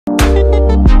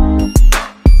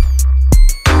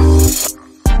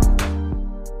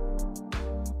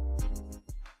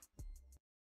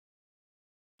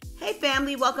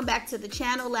family, welcome back to the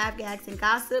channel, Laugh, Gags, and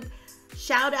Gossip.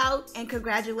 Shout out and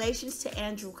congratulations to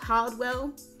Andrew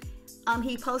Caldwell.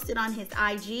 He posted on his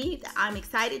IG that I'm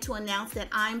excited to announce that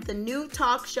I'm the new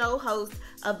talk show host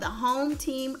of the home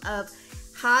team of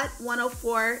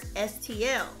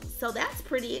Hot104STL. So that's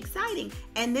pretty exciting.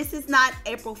 And this is not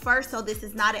April 1st, so this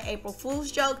is not an April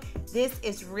Fool's joke. This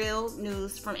is real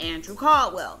news from Andrew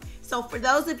Caldwell. So for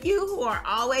those of you who are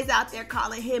always out there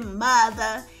calling him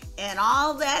mother and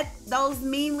all that, those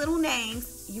mean little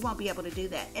names, you won't be able to do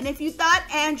that. And if you thought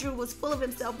Andrew was full of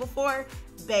himself before,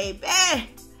 baby,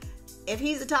 if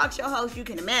he's a talk show host, you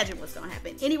can imagine what's going to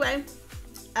happen. Anyway,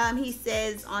 he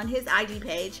says on his IG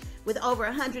page, with over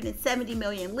 170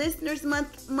 million listeners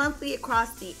monthly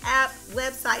across the app,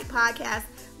 website, podcast,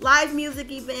 live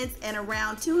music events, and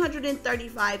around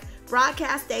 235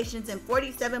 broadcast stations in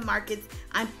 47 markets,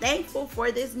 I'm thankful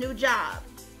for this new job.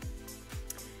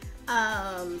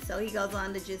 So he goes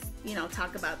on to just,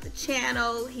 talk about the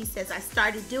channel. He says, I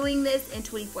started doing this in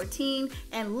 2014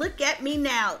 and look at me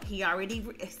now. He already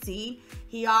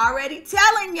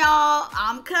telling y'all,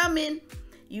 I'm coming.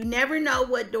 You never know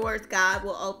what doors God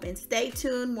will open. Stay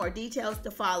tuned, more details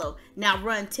to follow. Now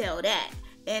run tell that.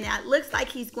 And it looks like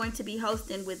he's going to be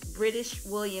hosting with British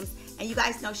Williams. And you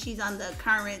guys know she's on the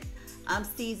current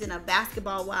season of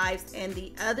Basketball Wives, and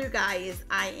the other guy is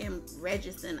I Am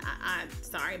Regison. I'm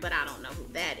sorry, but I don't know who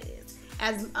that is.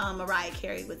 As Mariah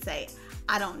Carey would say,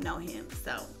 I don't know him.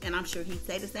 So, and I'm sure he'd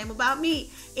say the same about me.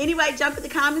 Anyway, jump in the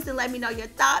comments and let me know your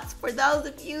thoughts. For those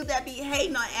of you that be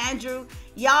hating on Andrew,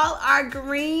 y'all are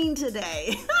green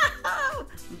today.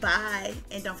 Bye.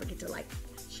 And don't forget to like,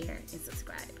 share, and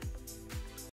subscribe.